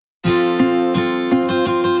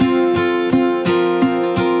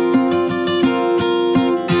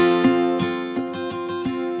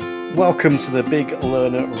welcome to the Big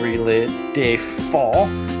Learner Relay Day 4.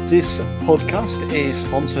 This podcast is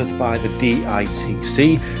sponsored by the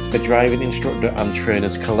DITC, the Driving Instructor and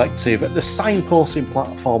Trainers Collective, the signposting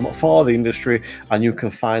platform for the industry, and you can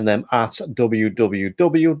find them at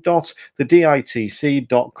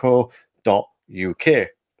www.theditc.co.uk.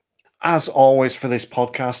 As always for this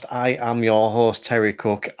podcast, I am your host, Terry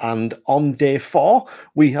Cook, and on day 4,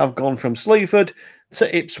 we have gone from Sleaford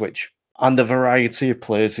to Ipswich and a variety of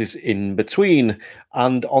places in between.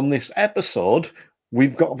 And on this episode,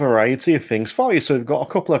 we've got a variety of things for you. So we've got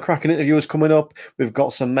a couple of cracking interviews coming up, we've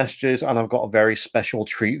got some messages, and I've got a very special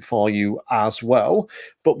treat for you as well.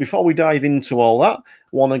 But before we dive into all that, I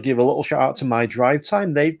want to give a little shout out to My Drive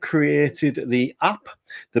Time. They've created the app,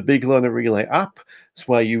 the Big Learner Relay app. It's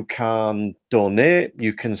where you can donate,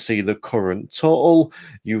 you can see the current total,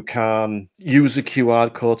 you can use a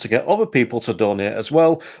QR code to get other people to donate as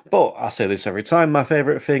well. But I say this every time, my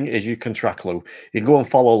favourite thing is you can track Lou. You can go and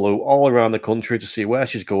follow Lou all around the country to see where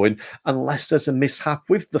she's going, unless there's a mishap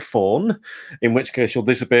with the phone, in which case she'll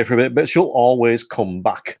disappear for a bit, but she'll always come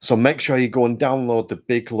back. So make sure you go and download the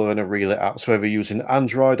Big Learner Relay app. So whether you're using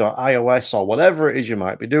Android or iOS or whatever it is you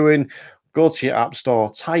might be doing, go to your app store,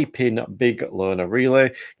 type in Big Learner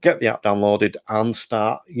Relay, get the app downloaded, and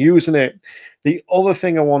start using it. The other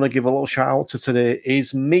thing I want to give a little shout out to today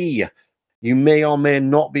is me. You may or may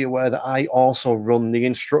not be aware that I also run the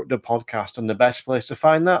Instructor Podcast, and the best place to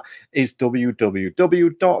find that is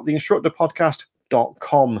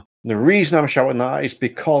www.theinstructorpodcast.com. The reason I'm shouting that is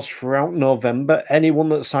because throughout November, anyone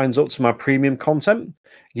that signs up to my premium content,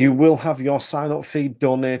 you will have your sign-up fee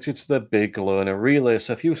donated to the Big Learner Relay.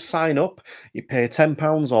 So if you sign up, you pay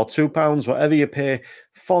 £10 or £2, whatever you pay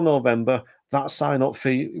for November, that sign-up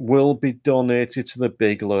fee will be donated to the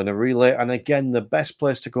Big Learner Relay. And again, the best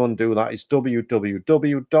place to go and do that is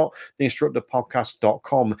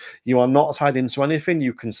www.theinstructorpodcast.com. You are not tied into anything.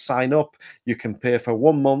 You can sign up, you can pay for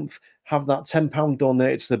 1 month, have that £10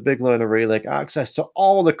 donated to the Big Learner Relay, get access to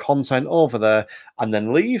all the content over there, and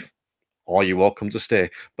then leave, or you're welcome to stay.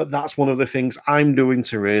 But that's one of the things I'm doing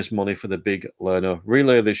to raise money for the Big Learner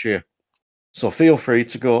Relay this year. So feel free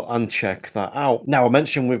to go and check that out. Now, I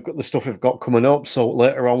mentioned we've got the stuff we've got coming up. So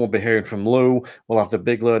later on, we'll be hearing from Lou. We'll have the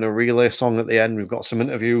Big Learner Relay song at the end. We've got some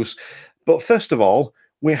interviews. But first of all,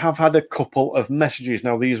 we have had a couple of messages.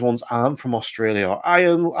 Now, these ones aren't from Australia or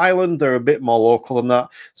Ireland. They're a bit more local than that.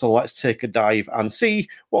 So let's take a dive and see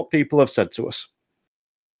what people have said to us.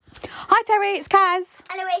 Hi, Terry. It's Kaz.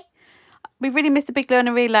 Hello. We've really missed the Big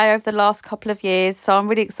Learner Relay over the last couple of years, so I'm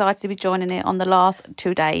really excited to be joining it on the last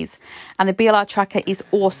 2 days. And the BLR tracker is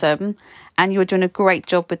awesome, and you're doing a great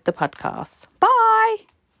job with the podcast. Bye!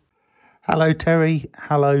 Hello, Terry.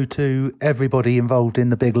 Hello to everybody involved in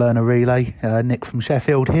the Big Learner Relay. Nick from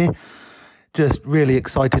Sheffield here. Just really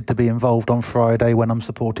excited to be involved on Friday when I'm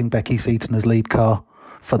supporting Becky Seaton as lead car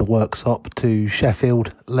for the workshop to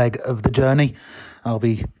Sheffield leg of the journey. I'll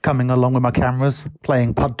be coming along with my cameras,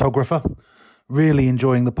 playing podtographer. Really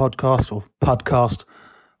enjoying the podcast.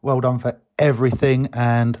 Well done for everything,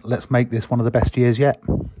 and let's make this one of the best years yet.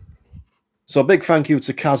 So a big thank you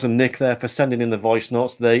to Kaz and Nick there for sending in the voice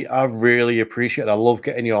notes today. I really appreciate it. I love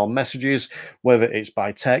getting your messages, whether it's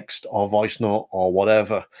by text or voice note or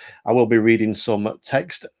whatever. I will be reading some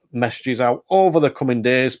text messages out over the coming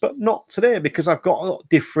days, but not today because I've got a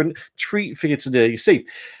different treat for you today. You see,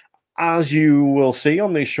 as you will see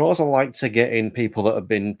on these shows, I like to get in people that have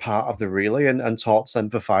been part of the relay and talk to them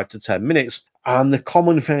for 5 to 10 minutes. And the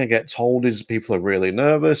common thing I get told is people are really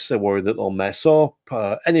nervous, they're worried that they'll mess up,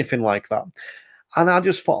 anything like that. And I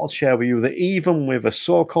just thought I'd share with you that even with a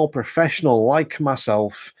so-called professional like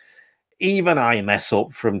myself, even I mess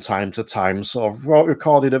up from time to time. So I've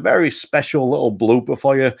recorded a very special little blooper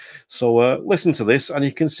for you. So listen to this and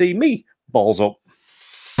you can see me balls up.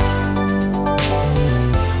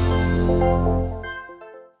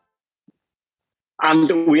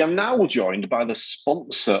 And we are now joined by the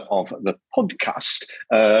sponsor of the podcast.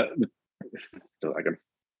 We're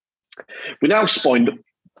now spawned.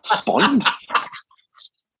 Not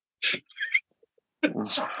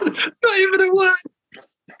even a word.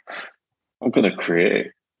 I'm going to create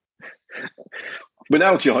it. We're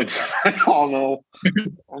now joined. Oh no.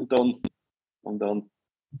 I'm done.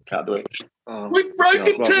 Can't do it. We've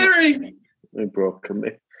broken Terry. We've broken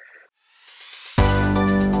me.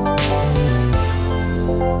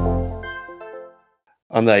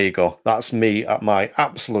 And there you go. That's me at my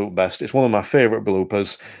absolute best. It's one of my favourite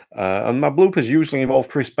bloopers. And my bloopers usually involve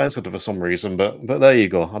Chris Spencer for some reason, but there you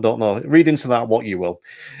go. I don't know. Read into that what you will.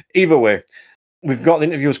 Either way, We've got the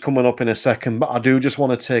interviews coming up in a second, but I do just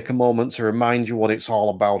want to take a moment to remind you what it's all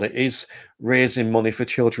about. It is raising money for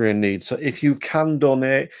children in need. So if you can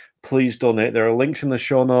donate, please donate. There are links in the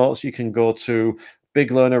show notes. You can go to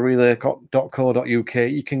biglearnerrelay.co.uk.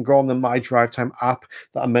 You can go on the My Drive Time app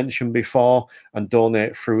that I mentioned before and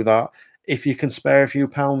donate through that. If you can spare a few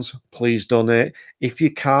pounds, please donate. If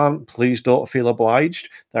you can't, please don't feel obliged.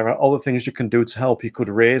 There are other things you can do to help. You could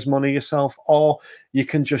raise money yourself, or you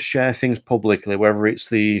can just share things publicly, whether it's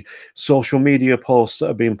the social media posts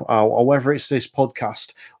that are being put out, or whether it's this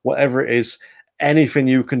podcast, whatever it is. Anything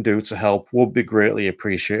you can do to help would be greatly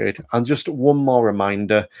appreciated. And just one more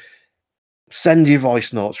reminder, send your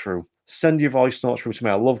voice notes through. Send your voice notes through to me.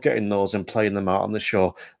 I love getting those and playing them out on the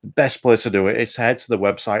show. The best place to do it is head to the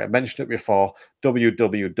website. I mentioned it before,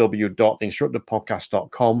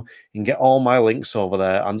 www.theinstructorpodcast.com. You can get all my links over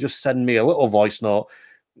there and just send me a little voice note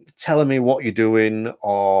telling me what you're doing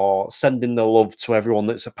or sending the love to everyone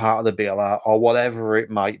that's a part of the BLR or whatever it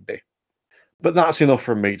might be. But that's enough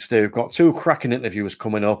from me today. We've got 2 cracking interviews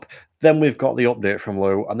coming up. Then we've got the update from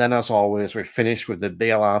Lou. And then, as always, we finish with the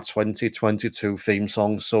BLR 2022 theme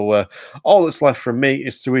song. So all that's left from me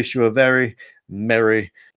is to wish you a very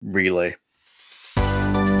merry relay.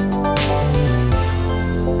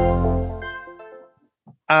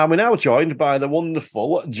 And we're now joined by the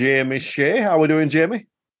wonderful Jamie Shea. How are we doing, Jamie?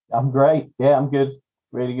 I'm great. Yeah, I'm good.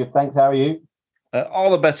 Really good. Thanks. How are you?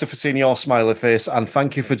 All the better for seeing your smiley face, and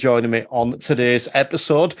thank you for joining me on today's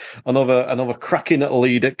episode. Another cracking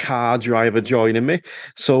lead car driver joining me.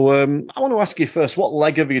 So I want to ask you first, what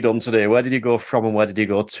leg have you done today? Where did you go from and where did you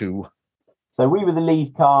go to? So we were the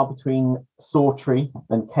lead car between Sawtry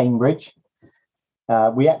and Cambridge.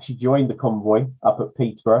 We actually joined the convoy up at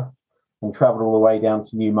Peterborough and travelled all the way down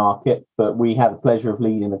to Newmarket, but we had the pleasure of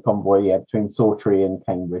leading the convoy between Sawtry and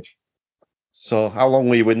Cambridge. So how long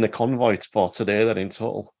were you in the convoy for today then in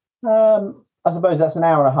total? I suppose that's an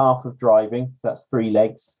hour and a half of driving. So that's 3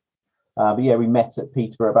 legs. But yeah, we met at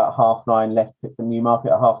Peterborough about 9:30, left at the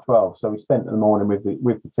Newmarket at 12:30. So we spent the morning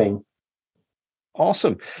with the team.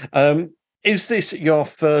 Awesome. Is this your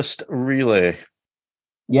first relay?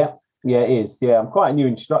 Yeah, it is. Yeah, I'm quite a new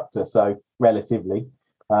instructor, so relatively.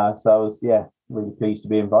 So I was, really pleased to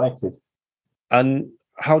be invited. And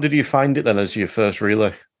how did you find it then as your first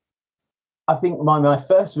relay? I think my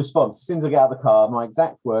first response, as soon as I get out of the car, my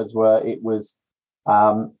exact words were, it was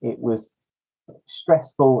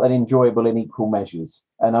stressful and enjoyable in equal measures.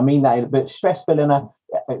 And I mean that a bit stressful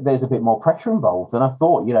there's a bit more pressure involved. And I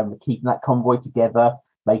thought, keeping that convoy together,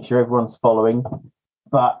 make sure everyone's following.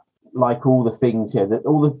 But like all the things,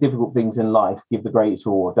 all the difficult things in life give the greatest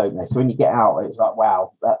reward, don't they? So when you get out, it's like,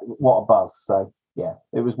 wow, what a buzz. So yeah,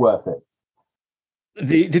 it was worth it.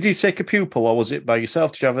 Did you take a pupil or was it by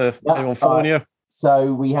yourself? Did you have anyone following you?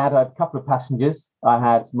 So we had a couple of passengers.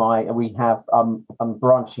 I'm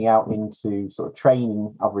branching out into sort of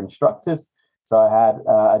training other instructors. So I had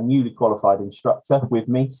a newly qualified instructor with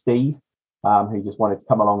me, Steve, who just wanted to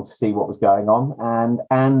come along to see what was going on. And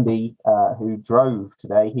Andy, who drove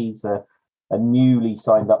today, he's a newly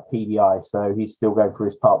signed up PDI. So he's still going through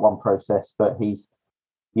his Part 1 process, but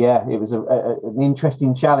it was an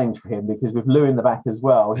interesting challenge for him because with Lou in the back as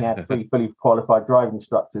well, he had 3 fully qualified driving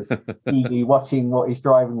instructors eagerly watching what his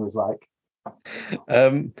driving was like.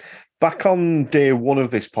 Back on day 1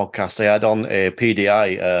 of this podcast, I had on a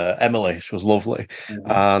PDI, Emily. She was lovely. Mm-hmm.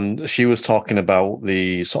 And she was talking about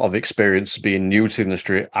the sort of experience being new to the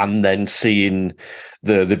industry and then seeing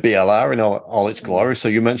the BLR in all its glory. So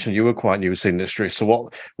you mentioned you were quite new to the industry. So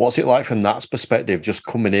what's it like from that perspective, just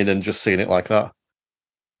coming in and just seeing it like that?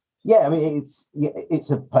 Yeah, I mean,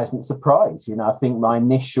 it's a pleasant surprise. I think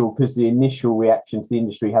the initial reaction to the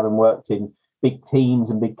industry, having worked in big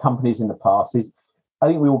teams and big companies in the past, is I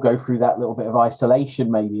think we all go through that little bit of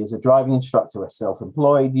isolation. Maybe as a driving instructor, we're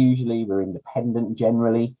self-employed. Usually, we're independent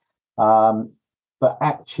generally, but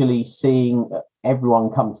actually seeing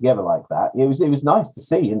everyone come together like that, it was nice to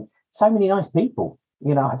see, and so many nice people.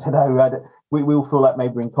 I don't know. We all feel like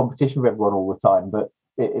maybe we're in competition with everyone all the time, but.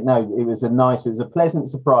 It was a pleasant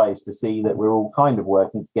surprise to see that we're all kind of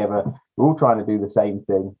working together. We're all trying to do the same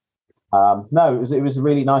thing. It was a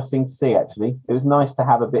really nice thing to see, actually. It was nice to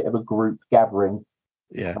have a bit of a group gathering,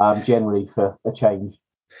 generally for a change.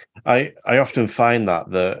 I often find that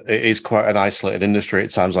it is quite an isolated industry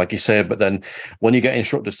at times, like you say, but then when you get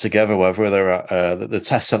instructors together, whether they're at the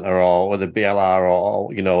test centre or the BLR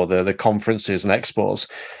or, the conferences and expos,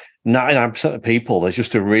 99% of people, there's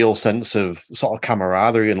just a real sense of sort of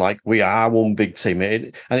camaraderie and like we are one big team,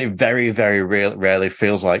 and it very, very rarely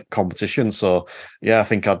feels like competition. So yeah, I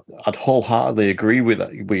think I'd wholeheartedly agree with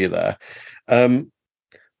you there.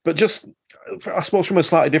 But just I suppose from a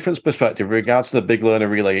slightly different perspective, in regards to the Big Learner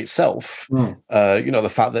Relay itself,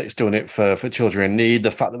 the fact that it's doing it for children in need,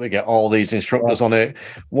 the fact that we get all these instructors on it,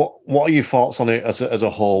 what are your thoughts on it as a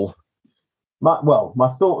whole? My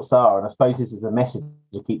thoughts are, and I suppose this is a message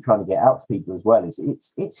I keep trying to get out to people as well, is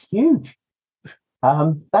it's huge.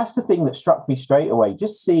 That's the thing that struck me straight away.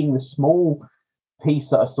 Just seeing the small piece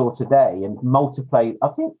that I saw today and multiply. I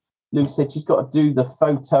think Lou said she's got to do the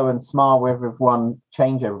photo and smile with everyone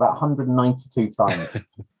changeover about 192 times.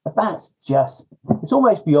 That's just, it's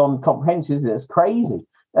almost beyond comprehension, isn't it? It's crazy.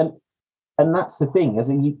 And that's the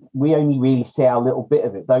thing, we only really see our little bit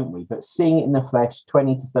of it, don't we? But seeing it in the flesh,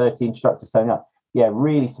 20 to 30 instructors turning up,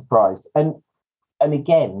 really surprised. And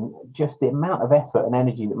again, just the amount of effort and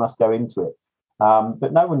energy that must go into it.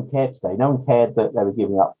 But no one cared today. No one cared that they were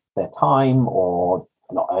giving up their time or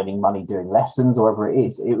not earning money doing lessons or whatever it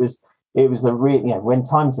is. It was a really, when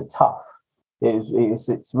times are tough,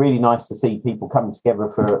 it's really nice to see people coming together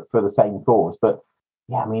for the same cause. But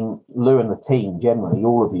Lou and the team, generally,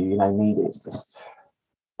 all of you, need it. It's just,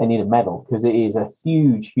 they need a medal because it is a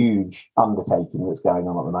huge, huge undertaking that's going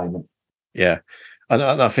on at the moment. Yeah. And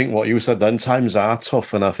I think what you said then, times are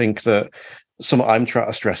tough. And I think that something I'm trying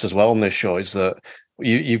to stress as well on this show is that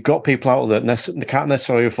you've got people out there that they can't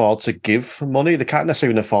necessarily afford to give money. They can't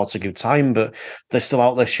necessarily afford to give time, but they're still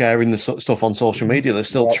out there sharing this stuff on social media. They're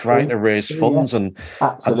still trying to raise funds. And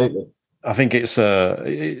absolutely. I think it's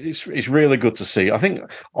really good to see. I think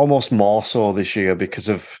almost more so this year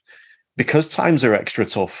because times are extra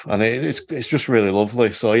tough, and it's just really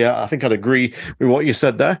lovely. So I think I'd agree with what you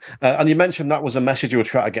said there. And you mentioned that was a message you were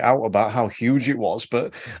trying to get out about how huge it was.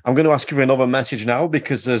 But I'm going to ask you for another message now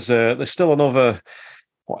because there's still another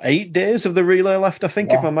 8 days of the relay left, I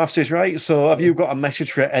think, if my maths is right. So have you got a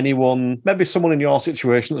message for anyone, maybe someone in your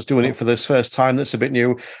situation that's doing it for this first time that's a bit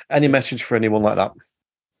new? Any message for anyone like that?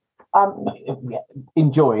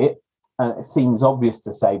 Enjoy it. It seems obvious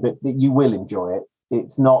to say, but you will enjoy it.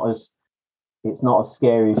 It's not as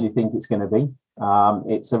scary as you think it's going to be.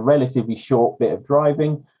 It's a relatively short bit of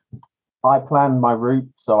driving. I planned my route,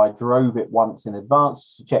 so I drove it once in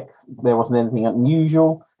advance to check there wasn't anything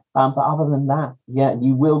unusual. But other than that,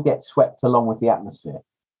 you will get swept along with the atmosphere.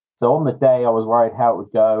 So on the day, I was worried how it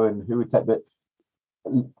would go and who would take, but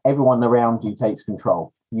everyone around you takes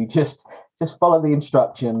control. You just follow the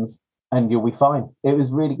instructions and you'll be fine. It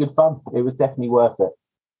was really good fun. It was definitely worth it.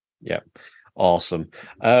 Yeah. Awesome.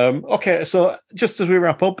 Okay, so just as we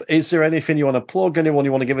wrap up, is there anything you want to plug? Anyone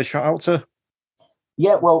you want to give a shout out to?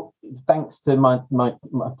 Yeah, well, thanks to my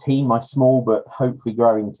team, my small but hopefully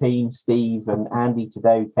growing team, Steve and Andy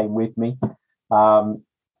today who came with me. It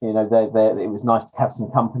was nice to have some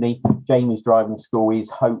company. Jamie's driving school is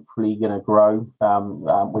hopefully going to grow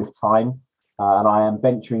with time. And I am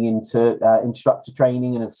venturing into instructor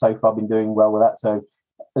training and have so far been doing well with that. So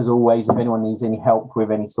as always, if anyone needs any help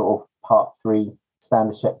with any sort of Part 3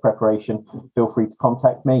 standard check preparation, feel free to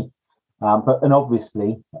contact me. And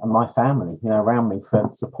obviously my family, around me for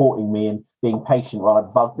supporting me and being patient while I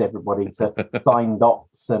bugged everybody to sign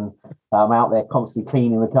docs and I'm out there constantly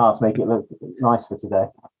cleaning the car to make it look nice for today.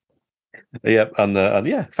 Yep,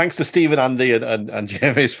 and thanks to Steve and Andy and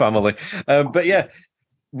Jamie's family.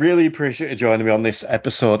 Really appreciate you joining me on this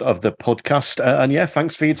episode of the podcast.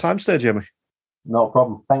 Thanks for your time today, Jamie. No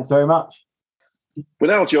problem. Thanks very much. We're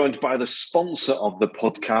now joined by the sponsor of the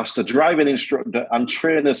podcast, a driving instructor and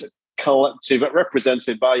trainers collective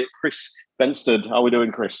represented by Chris Benstead. How are we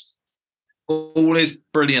doing, Chris? All is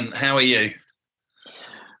brilliant. How are you?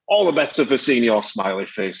 All the better for seeing your smiley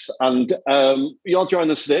face. And you're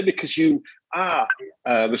joining us today because you are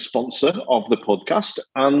the sponsor of the podcast.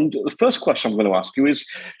 And the first question I'm going to ask you is,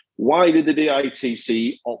 why did the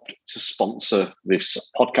DITC opt to sponsor this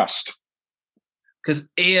podcast? Because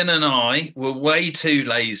Ian and I were way too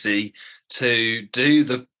lazy to do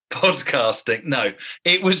the podcasting. No,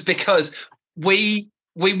 it was because we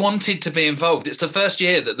wanted to be involved. It's the first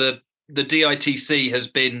year that the DITC has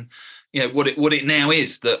been, what it now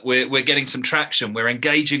is, that we're getting some traction. We're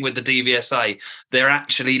engaging with the DVSA. They're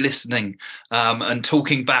actually listening and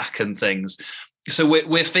talking back and things. So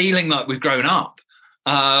we're feeling like we've grown up.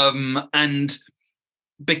 And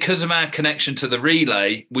because of our connection to the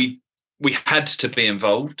relay, we had to be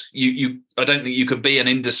involved. I don't think you can be an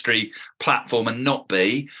industry platform and not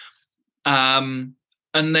be. And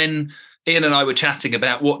then Ian and I were chatting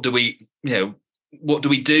about what do we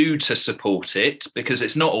do to support it, because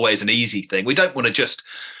it's not always an easy thing. We don't want to just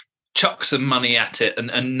chuck some money at it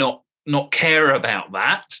and not care about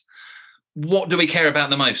that. What do we care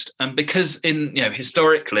about the most? And because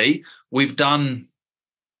historically we've done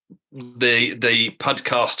the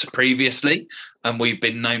podcast previously, and we've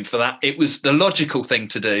been known for that. It was the logical thing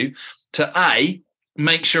to do to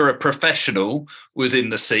make sure a professional was in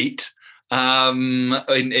the seat, in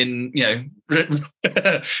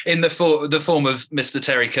in the form of Mr.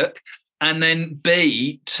 Terry Cook, and then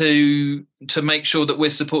B, to make sure that we're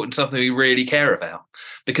supporting something we really care about,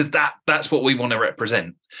 because that's what we want to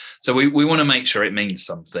represent. So we want to make sure it means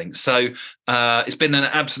something. So it's been an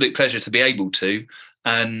absolute pleasure to be able to,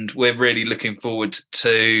 and we're really looking forward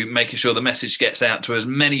to making sure the message gets out to as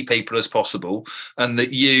many people as possible, and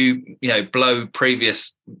that you blow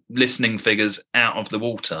previous listening figures out of the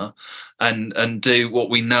water and do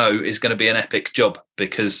what we know is going to be an epic job,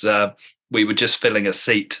 because we were just filling a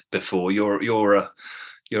seat before. You're a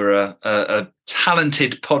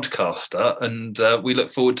talented podcaster, and we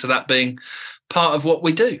look forward to that being part of what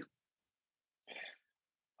we do.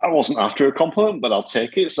 I wasn't after a compliment, but I'll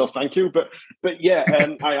take it. So thank you. But yeah,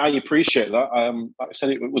 I appreciate that. Like I said,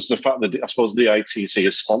 it was the fact that I suppose the ITC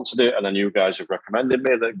has sponsored it, and then you guys have recommended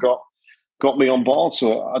me that got me on board.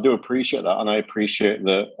 So I do appreciate that, and I appreciate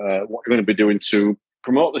that what you're going to be doing to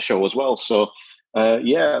promote the show as well. So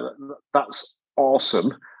yeah, that's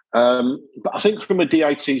awesome. But I think from a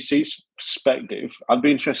DITC perspective, I'd be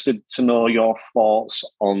interested to know your thoughts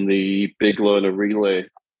on the Big Learner Relay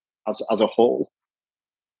as a whole.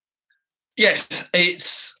 Yes,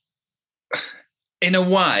 it's in a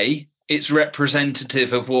way it's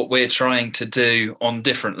representative of what we're trying to do on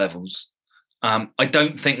different levels. I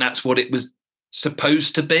don't think that's what it was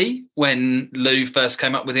supposed to be when Lou first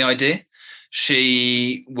came up with the idea.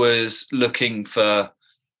 She was looking for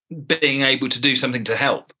being able to do something to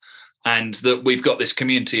help, and that we've got this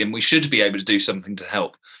community and we should be able to do something to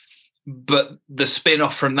help. But the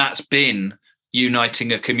spin-off from that's been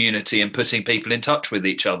uniting a community and putting people in touch with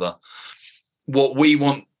each other. What we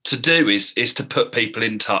want to do is to put people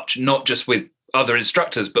in touch, not just with other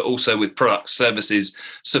instructors, but also with products, services,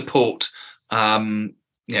 support, podcasts,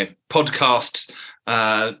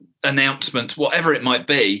 announcements, whatever it might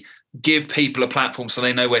be. Give people a platform so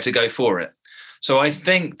they know where to go for it. So I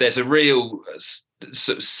think there's a real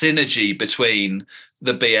sort of synergy between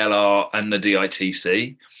the BLR and the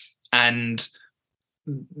DITC, and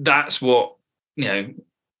that's what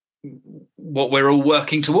we're all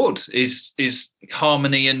working towards is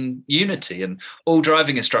harmony and unity, and all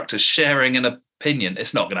driving instructors sharing an opinion.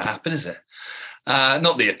 It's not going to happen, is it?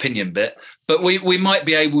 Not the opinion bit, but we might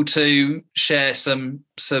be able to share some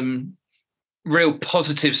real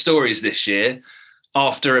positive stories this year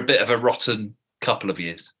after a bit of a rotten couple of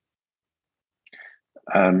years.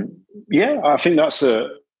 Yeah, I think that's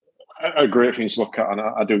a great thing to look at, and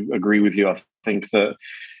I do agree with you. I think that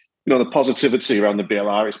the positivity around the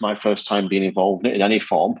BLR, it's my first time being involved in it in any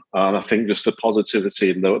form, and I think just the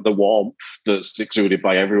positivity and the warmth that's exuded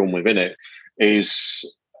by everyone within it is,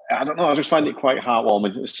 I don't know, I just find it quite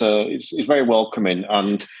heartwarming. It's very welcoming,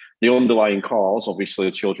 and the underlying cause, obviously,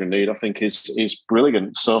 the children need, I think, is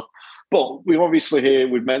brilliant. So, but we've mentioned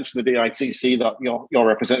the DITC that you're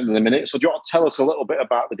representing in a minute. So do you want to tell us a little bit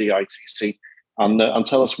about the DITC and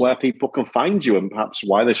tell us where people can find you and perhaps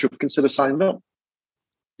why they should consider signing up?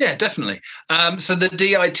 Yeah, definitely. So the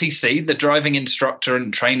DITC, the Driving Instructor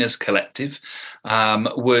and Trainers Collective,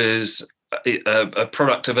 was a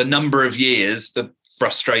product of a number of years of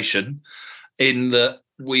frustration in that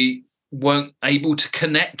we weren't able to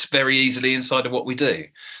connect very easily inside of what we do.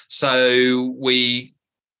 So we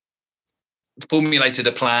formulated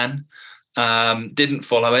a plan, didn't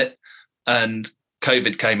follow it, and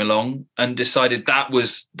COVID came along and decided that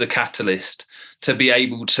was the catalyst to be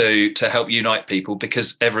able to help unite people,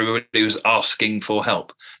 because everybody was asking for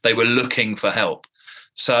help. They were looking for help.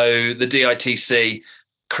 So the DITC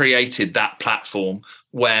created that platform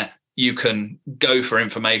where you can go for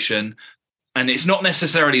information, and it's not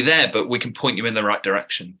necessarily there, but we can point you in the right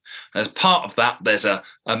direction. As part of that, there's a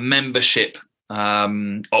membership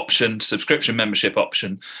option, subscription membership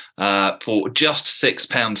option for just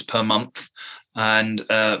 £6 per month. And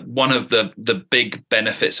one of the big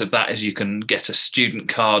benefits of that is you can get a student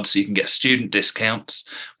card, so you can get student discounts,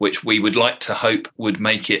 which we would like to hope would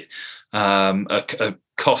make it a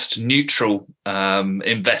cost neutral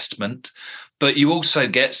investment. But you also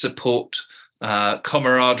get support,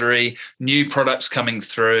 camaraderie, new products coming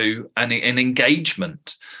through, and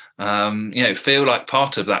engagement. Feel like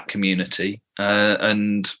part of that community,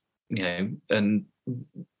 and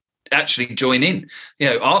actually join in.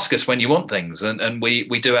 Ask us when you want things, and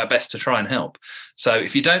we do our best to try and help. So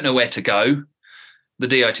if you don't know where to go, the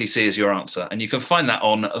DITC is your answer, and you can find that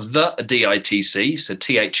on the DITC, so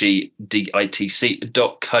theditc.co.uk.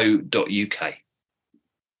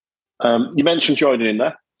 You mentioned joining in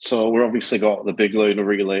there. So we've obviously got the Big Learner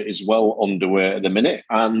Relay is well underway at the minute,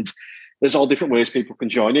 and there's all different ways people can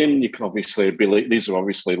join in. You can obviously these are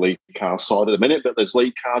obviously lead cars sorted at the minute, but there's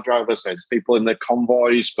lead car drivers, there's people in the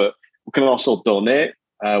convoys, but we can also donate.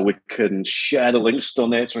 We can share the links to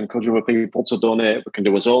donate to encourage other people to donate. We can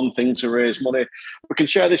do our own thing to raise money. We can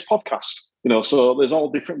share this podcast. So there's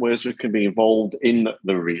all different ways we can be involved in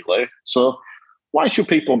the relay. So why should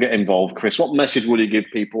people get involved, Chris? What message would you give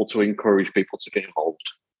people to encourage people to get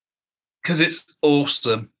involved? Because it's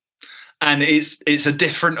awesome. And it's a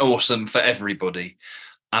different awesome for everybody.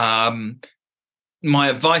 My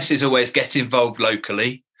advice is always get involved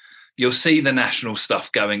locally. You'll see the national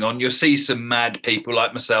stuff going on. You'll see some mad people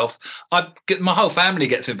like myself. My whole family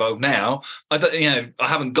gets involved now. I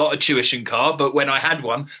haven't got a tuition car, but when I had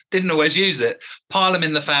one, didn't always use it. Pile them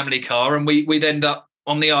in the family car, and we'd end up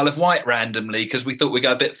on the Isle of Wight randomly because we thought we'd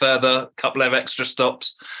go a bit further, a couple of extra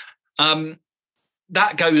stops.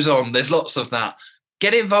 That goes on. There's lots of that.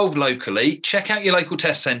 Get involved locally. Check out your local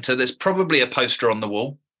test centre. There's probably a poster on the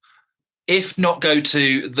wall. If not, go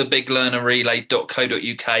to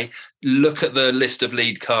thebiglearnerrelay.co.uk, look at the list of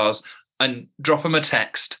lead cars and drop them a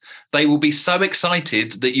text. They will be so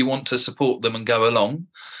excited that you want to support them and go along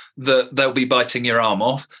that they'll be biting your arm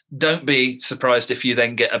off. Don't be surprised if you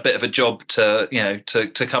then get a bit of a job to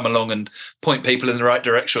come along and point people in the right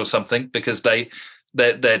direction or something, because they're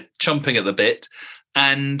chomping at the bit.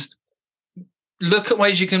 And look at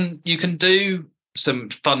ways you can do some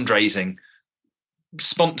fundraising,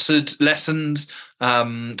 sponsored lessons.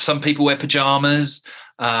 Some people wear pajamas.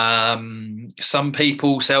 Some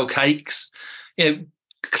people sell cakes.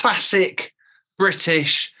 Classic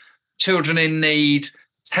British children in need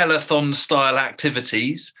telethon style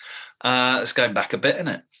activities. It's going back a bit, isn't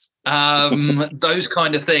it? Those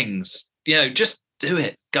kind of things. Just do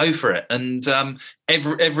it. Go for it. And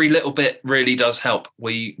every little bit really does help.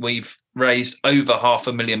 We've raised over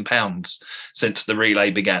 £500,000 since the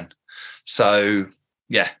relay began. So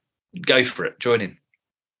yeah, go for it. Join in.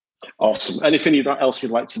 Awesome. Anything else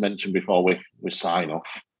you'd like to mention before we sign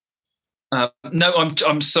off? No,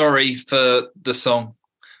 I'm sorry for the song.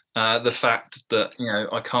 The fact that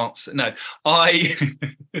I can't. No,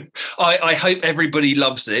 I hope everybody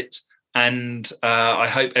loves it, and I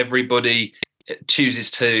hope everybody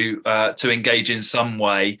chooses to engage in some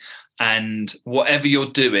way. And whatever you're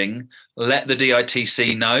doing, let the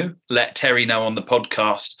DITC know, let Terry know on the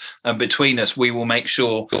podcast, and between us, we will make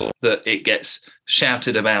sure that it gets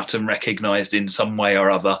shouted about and recognised in some way or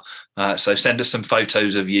other. So send us some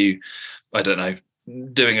photos of you, I don't know,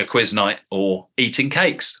 doing a quiz night or eating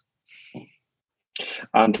cakes.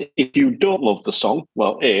 And if you don't love the song,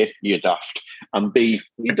 well, A, you're daft, and B,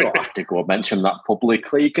 you don't have to go and mention that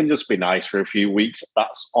publicly. You can just be nice for a few weeks.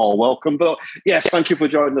 That's all welcome. But yes, thank you for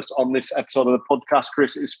joining us on this episode of the podcast,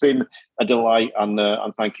 Chris. It's been a delight, and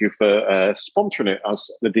thank you for sponsoring it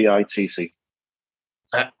as the DITC.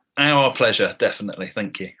 Our pleasure, definitely.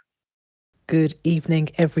 Thank you. Good evening,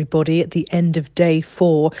 everybody. At the end of day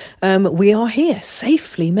 4, we are here,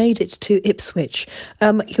 safely made it to Ipswich.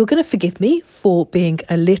 You're going to forgive me for being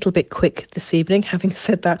a little bit quick this evening. Having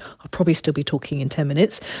said that, I'll probably still be talking in 10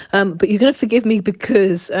 minutes. But you're going to forgive me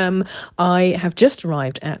because I have just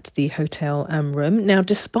arrived at the hotel room. Now,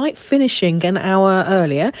 despite finishing an hour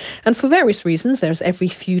earlier, and for various reasons, there's every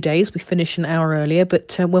few days we finish an hour earlier,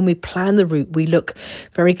 but when we plan the route, we look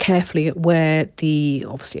very carefully at where the,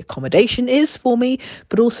 obviously, accommodation is for me,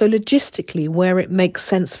 but also logistically where it makes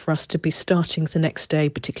sense for us to be starting the next day,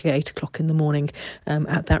 particularly 8 o'clock in the morning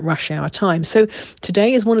at that rush hour time. So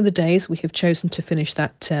today is one of the days we have chosen to finish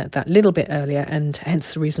that little bit earlier, and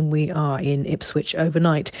hence the reason we are in Ipswich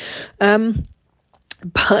overnight.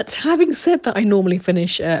 But having said that, I normally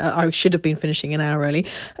finish, I should have been finishing an hour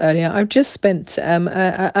earlier. I've just spent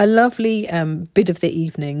a lovely bit of the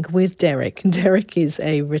evening with Derek. Derek is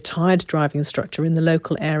a retired driving instructor in the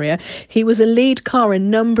local area. He was a lead car a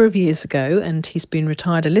number of years ago, and he's been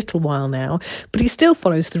retired a little while now, but he still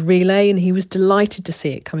follows the relay, and he was delighted to see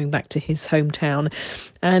it coming back to his hometown.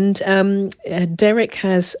 And Derek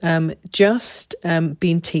has just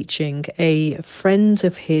been teaching a friend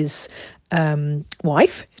of his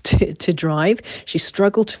wife to drive. She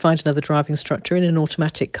struggled to find another driving instructor in an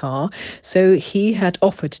automatic car, so he had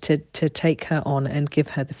offered to take her on and give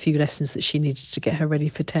her the few lessons that she needed to get her ready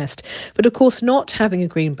for test. But of course, not having a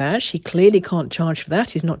green badge, he clearly can't charge for that.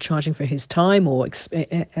 He's not charging for his time or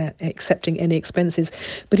accepting any expenses.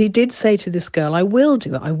 But he did say to this girl, I will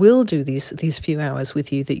do these few hours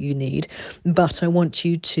with you that you need, but I want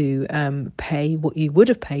you to pay what you would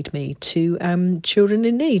have paid me to children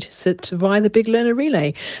in need, so via the Big Learner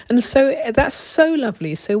Relay. And so that's so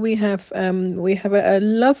lovely. So we have a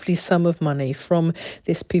lovely sum of money from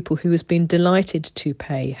this pupil who has been delighted to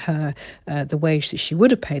pay her the wage that she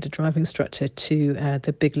would have paid a driving instructor to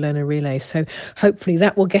the Big Learner Relay. So hopefully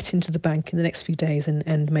that will get into the bank in the next few days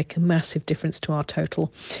and make a massive difference to our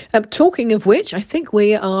total. Talking of which, I think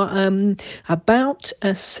we are about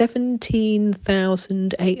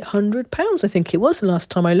 £17,800, I think it was the last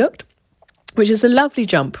time I looked, which is a lovely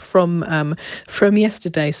jump from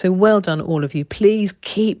yesterday. So well done, all of you. Please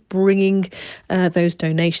keep bringing those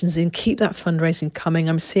donations in. Keep that fundraising coming.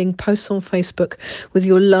 I'm seeing posts on Facebook with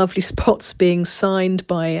your lovely spots being signed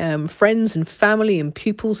by friends and family and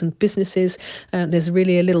pupils and businesses. There's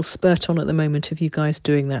really a little spurt on at the moment of you guys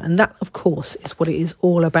doing that. And that, of course, is what it is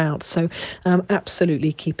all about. So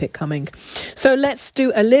absolutely keep it coming. So let's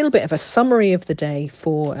do a little bit of a summary of the day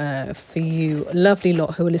for you lovely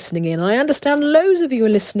lot who are listening in. I understand loads of you are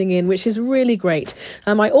listening in, which is really great.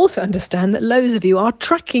 I also understand that loads of you are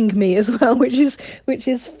tracking me as well, which is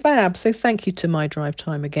fab. So thank you to My Drive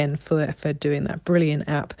Time again for doing that brilliant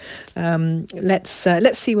app. Let's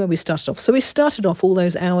see where we started off. So we started off all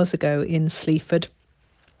those hours ago in Sleaford.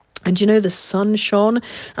 And you know, the sun shone,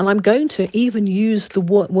 and I'm going to even use the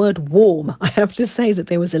word warm. I have to say that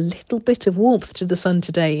there was a little bit of warmth to the sun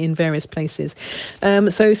today in various places.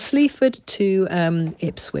 So Sleaford to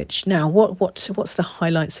Ipswich. Now, what's the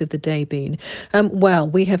highlights of the day been? Well,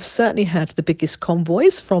 we have certainly had the biggest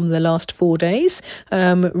convoys from the last 4 days.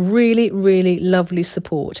 Really, really lovely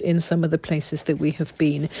support in some of the places that we have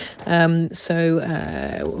been.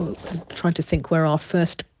 So trying to think where our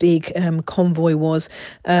first big convoy was.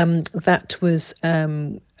 That was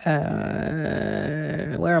where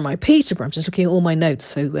am I? Peterborough. I'm just looking at all my notes,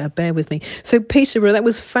 so bear with me. So Peterborough, that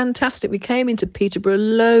was fantastic. We came into Peterborough,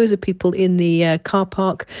 loads of people in the car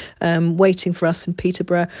park waiting for us in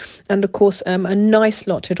Peterborough, and of course a nice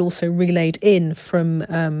lot had also relayed in from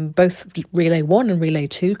both Relay 1 and Relay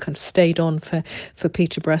 2, kind of stayed on for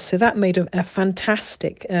Peterborough. So that made a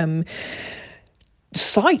fantastic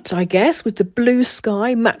sight, I guess, with the blue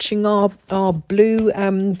sky matching our blue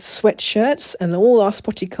sweatshirts and all our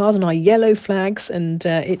spotty cars and our yellow flags, and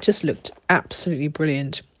it just looked absolutely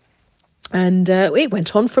brilliant. And it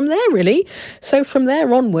went on from there, really. So from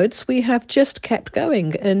there onwards, we have just kept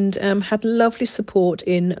going and had lovely support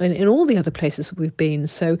in all the other places that we've been.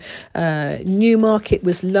 So Newmarket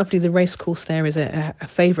was lovely. The racecourse there is a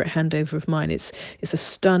favourite handover of mine. It's a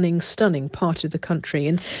stunning part of the country.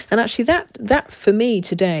 And actually that for me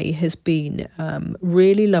today has been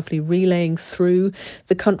really lovely, relaying through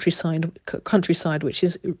the countryside, which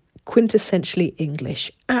is quintessentially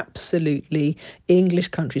English, absolutely English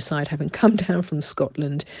countryside. Having come down from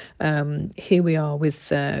Scotland, here we are with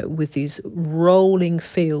these rolling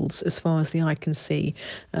fields as far as the eye can see.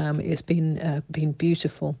 It's been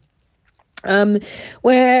beautiful.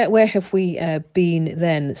 Where have we been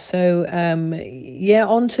then? So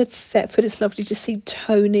on to Thetford. It's lovely to see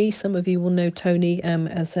Tony. Some of you will know Tony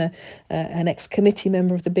as an ex-committee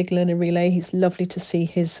member of the Big Learner Relay. He's lovely to see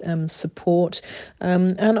his support.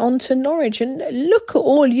 And on to Norwich. And look at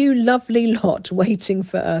all you lovely lot waiting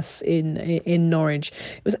for us in Norwich.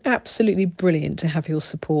 It was absolutely brilliant to have your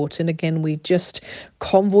support. And again, we just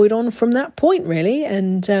convoyed on from that point, really,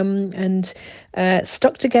 and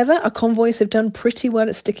stuck together. Our convoys have done pretty well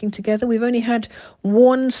at sticking together. We've only had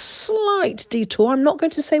one slight detour. I'm not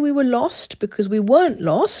going to say we were lost, because we weren't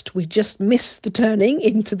lost. We just missed the turning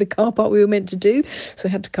into the car park we were meant to do. So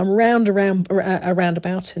we had to come around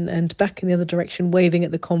about and back in the other direction, waving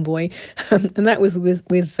at the convoy. And that was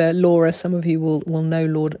with Laura. Some of you will know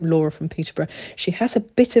Laura from Peterborough. She has a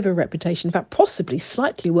bit of a reputation, in fact, possibly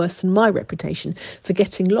slightly worse than my reputation, for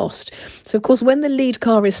getting lost. So, of course, when the lead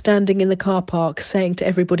car is standing in the car park saying to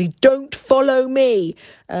everybody, "Don't follow me,"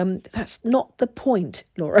 that's not the point,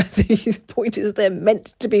 Laura. The point is they're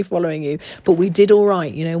meant to be following you. But we did all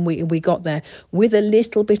right, we got there with a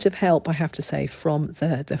little bit of help, I have to say, from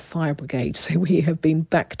the fire brigade. So we have been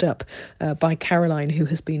backed up by Caroline, who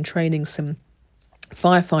has been training some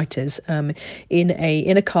firefighters in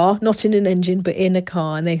a car, not in an engine, but in a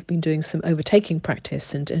car, and they've been doing some overtaking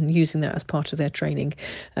practice and using that as part of their training.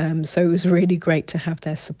 So it was really great to have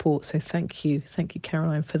their support. So thank you,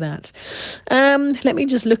 Caroline, for that. Let me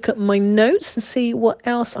just look at my notes and see what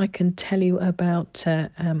else I can tell you about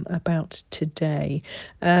today.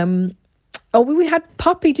 Oh, we had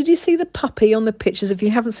Puppy. Did you see the puppy on the pictures? If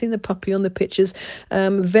you haven't seen the puppy on the pictures,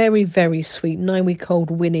 very, very sweet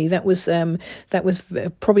 9-week-old Winnie. That was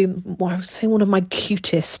probably, well, I would say, one of my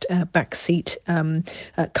cutest backseat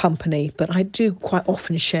company. But I do quite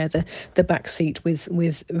often share the backseat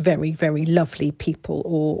with very, very lovely people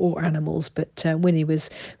or animals. But Winnie was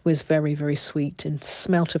very, very sweet and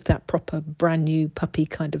smelt of that proper brand new puppy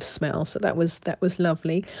kind of smell. So that was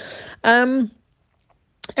lovely. And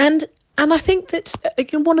I think that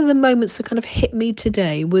one of the moments that kind of hit me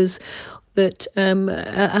today was that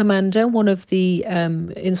Amanda, one of the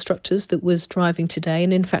instructors that was driving today,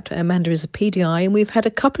 and in fact Amanda is a PDI, and we've had a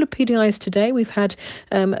couple of PDIs today. We've had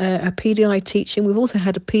a PDI teaching. We've also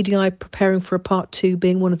had a PDI preparing for a part 2,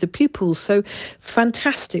 being one of the pupils. So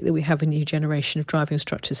fantastic that we have a new generation of driving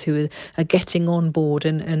instructors who are getting on board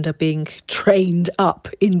and are being trained up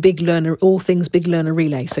in all things Big Learner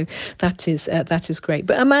Relay. So that is great.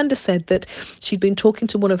 But Amanda said that she'd been talking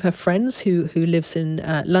to one of her friends who lives in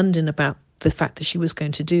London about the fact that she was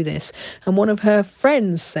going to do this, and one of her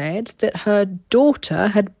friends said that her daughter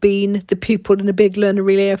had been the pupil in a Big Learner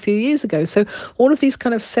Relay a few years ago. So all of these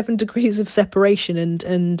kind of 7 degrees of separation,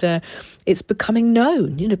 and it's becoming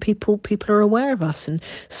known. People are aware of us, and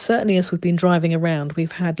certainly as we've been driving around,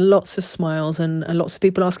 we've had lots of smiles and lots of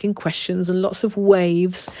people asking questions and lots of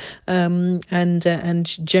waves, and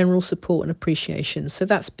general support and appreciation. So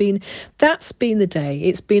that's been the day.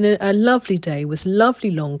 It's been a lovely day with lovely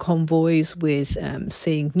long convoys, with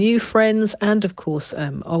seeing new friends and of course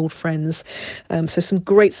old friends. So some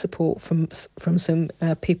great support from some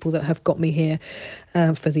people that have got me here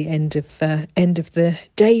for the end of the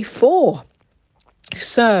day 4.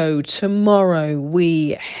 So tomorrow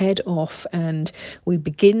we head off and we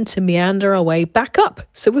begin to meander our way back up.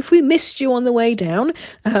 So if we missed you on the way down,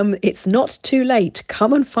 it's not too late.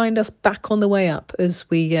 Come and find us back on the way up as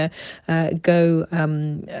we go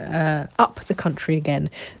up the country again.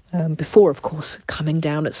 Before, of course, coming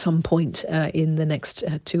down at some point in the next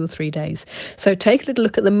 2 or 3 days. So take a little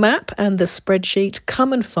look at the map and the spreadsheet.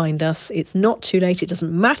 Come and find us. It's not too late. It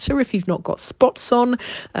doesn't matter if you've not got spots on.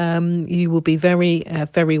 You will be very,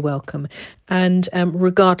 very welcome. And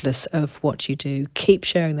regardless of what you do, keep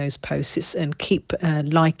sharing those posts and keep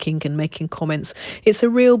liking and making comments. It's a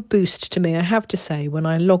real boost to me, I have to say, when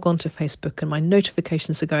I log onto Facebook and my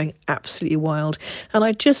notifications are going absolutely wild. And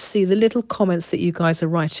I just see the little comments that you guys are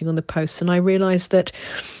writing on the posts, and I realise that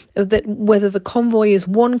whether the convoy is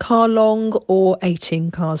 1 car long or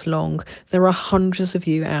 18 cars long, there are hundreds of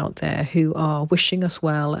you out there who are wishing us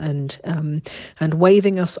well and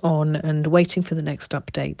waving us on and waiting for the next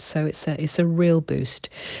update. So it's a real boost.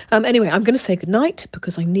 Anyway, I'm going to say goodnight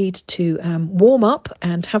because I need to warm up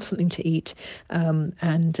and have something to eat,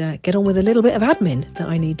 and get on with a little bit of admin that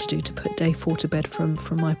I need to do to put day 4 to bed from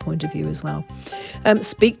my point of view as well.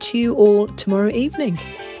 Speak to you all tomorrow evening.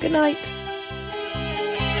 Good night.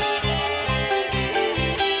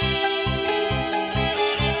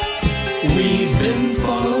 We've been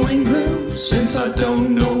following Blue since I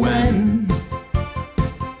don't know when.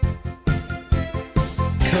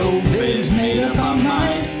 COVID's made up our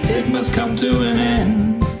mind, it must come to an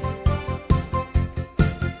end.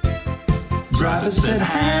 Driver said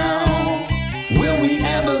how will we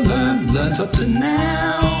ever learnt up to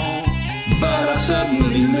now? But I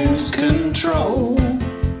suddenly lose control.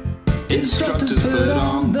 Instructors put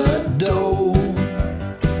on the door.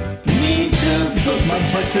 Need to book my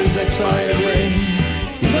test is expiring.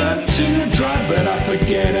 Learn to drive but I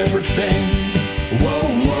forget everything.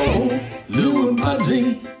 Whoa, Lou and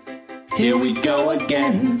Pudsey, here we go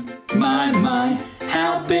again. My,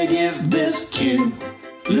 how big is this queue?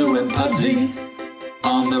 Lou and Pudsey,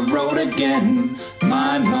 on the road again.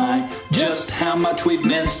 My, just how much we've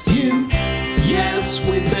missed you. Yes,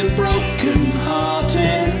 we've been broken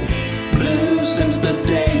hearted, blue since the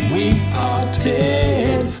day we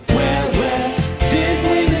parted. Where did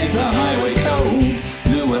we leave the highway code?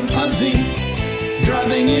 Lou and Pudsey,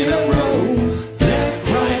 driving in a row. Left,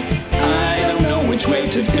 right, I don't know which way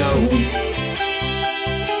to go.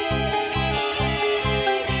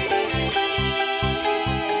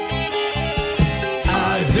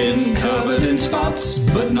 I've been covered in spots,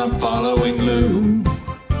 but not following Lou.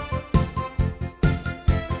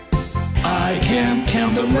 I can't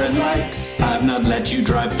count the red lights, I've not let you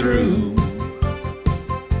drive through.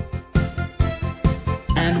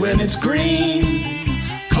 And when it's green,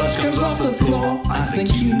 clutch comes off the floor, I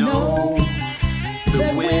think you know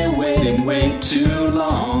that we're waiting way too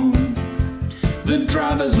long. The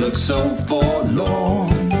drivers look so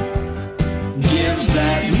forlorn. Gives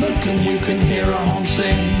that look and you can hear a horn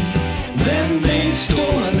sing. Then they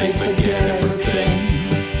stall and they forget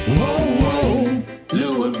everything. Whoa,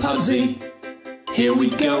 Pudsey, here we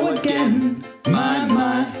go again.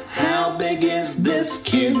 My, how big is this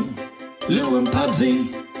queue? Lou and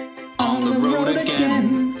Pudsey, on the road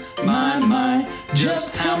again. My,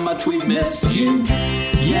 just how much we've missed you.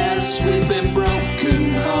 Yes, we've been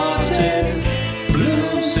broken hearted,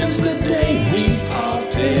 blue since the day we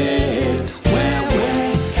parted.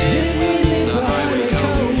 Where did we leave the highway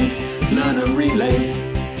code? Learner relay,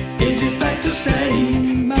 is it back to stay?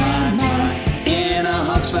 My, in our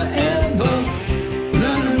hearts forever.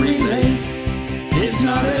 Learner relay, it's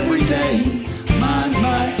not every day. My,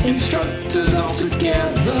 instructors all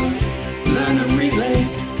together. Learner relay,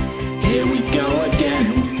 here we go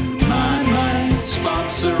again. My,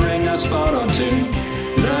 sponsoring a spot or two.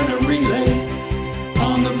 Learner relay,